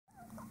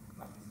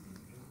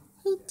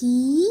嘿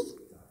迪，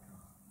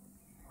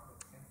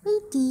嘿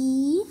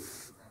迪，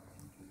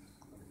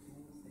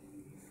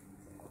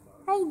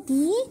海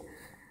迪，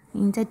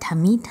你在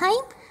tummy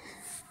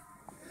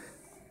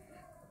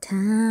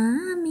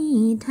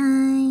time？tummy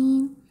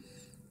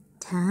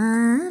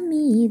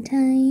time，tummy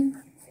time。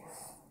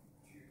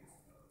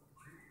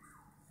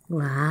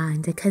哇，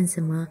你在看什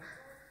么？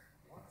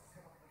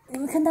有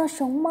没有看到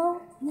熊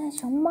猫？你看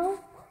熊猫，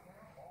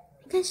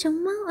你看熊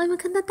猫，有没有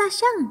看到大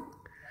象？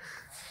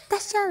大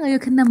象，有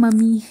看到妈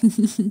咪？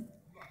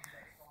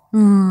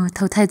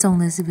头太重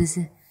了，是不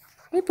是？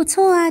哎，不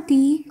错啊，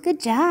迪 ，Good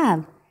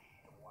job！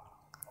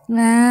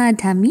 哇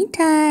 ，Tummy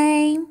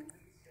time！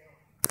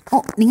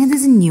 哦，你看这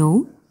是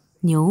牛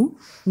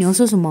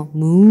说什么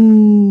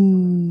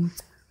 ？Moo！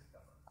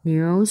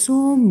 牛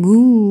说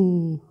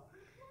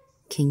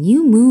Moo！Can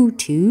you moo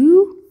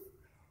too？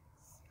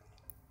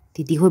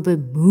 弟弟会不会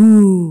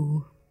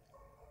moo？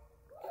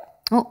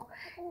 哦，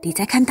你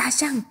在看大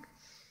象，你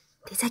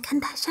在看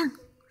大象。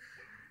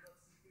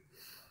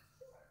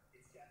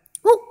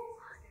哦，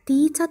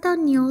弟抓到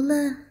牛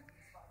了，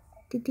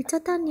弟弟抓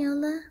到牛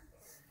了，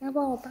要不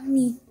然我帮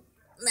你？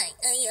来，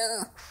哎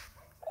呀，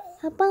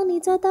好棒，你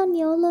抓到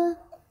牛了。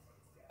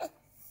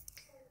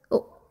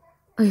哦，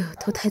哎呦，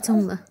头太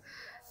重了，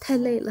太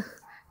累了，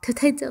头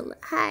太重了。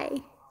嗨，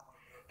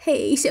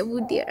嘿，小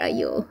不点儿，哎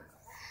呦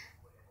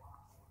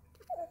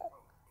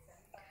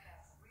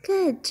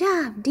 ，Good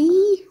job，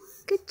 弟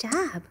 ，Good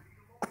job。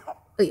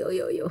哎呦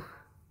呦呦，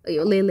哎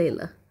呦累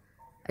了，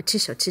啊，吃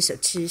手。